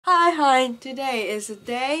Hi, today is the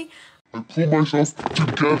day I pull myself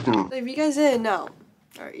together. if you guys didn't know,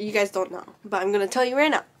 or you guys don't know, but I'm gonna tell you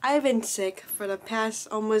right now, I've been sick for the past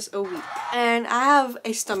almost a week, and I have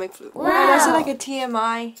a stomach flu. Wow. And that's like a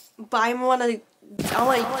TMI, but I want you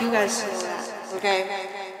guys to know that, okay?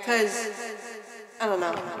 Because, I don't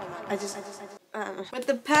know, I don't know. But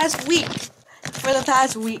for the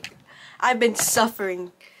past week, I've been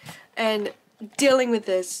suffering and dealing with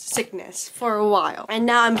this sickness for a while. And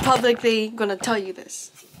now I'm publicly gonna tell you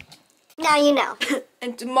this. Now you know.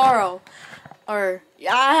 And tomorrow, I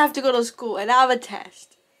have to go to school and I have a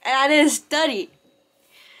test. And I didn't study.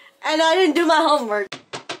 And I didn't do my homework.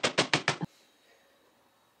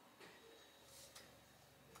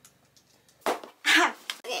 Okay,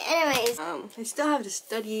 anyways. I still have to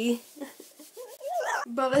study.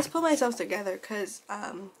 But let's put myself together, cause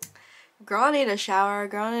girl need a shower,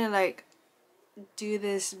 girl need to like do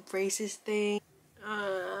this braces thing.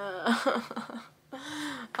 I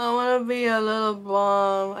wanna be a little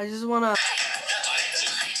bomb. I just wanna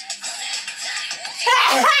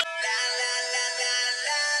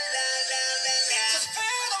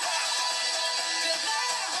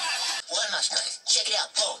One marshmallow. Check it out.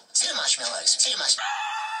 Oh, two marshmallows. Two marshmallows.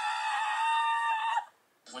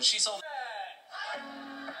 When she saw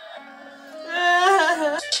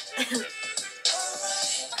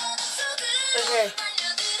Okay.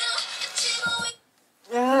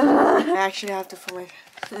 I actually have to put my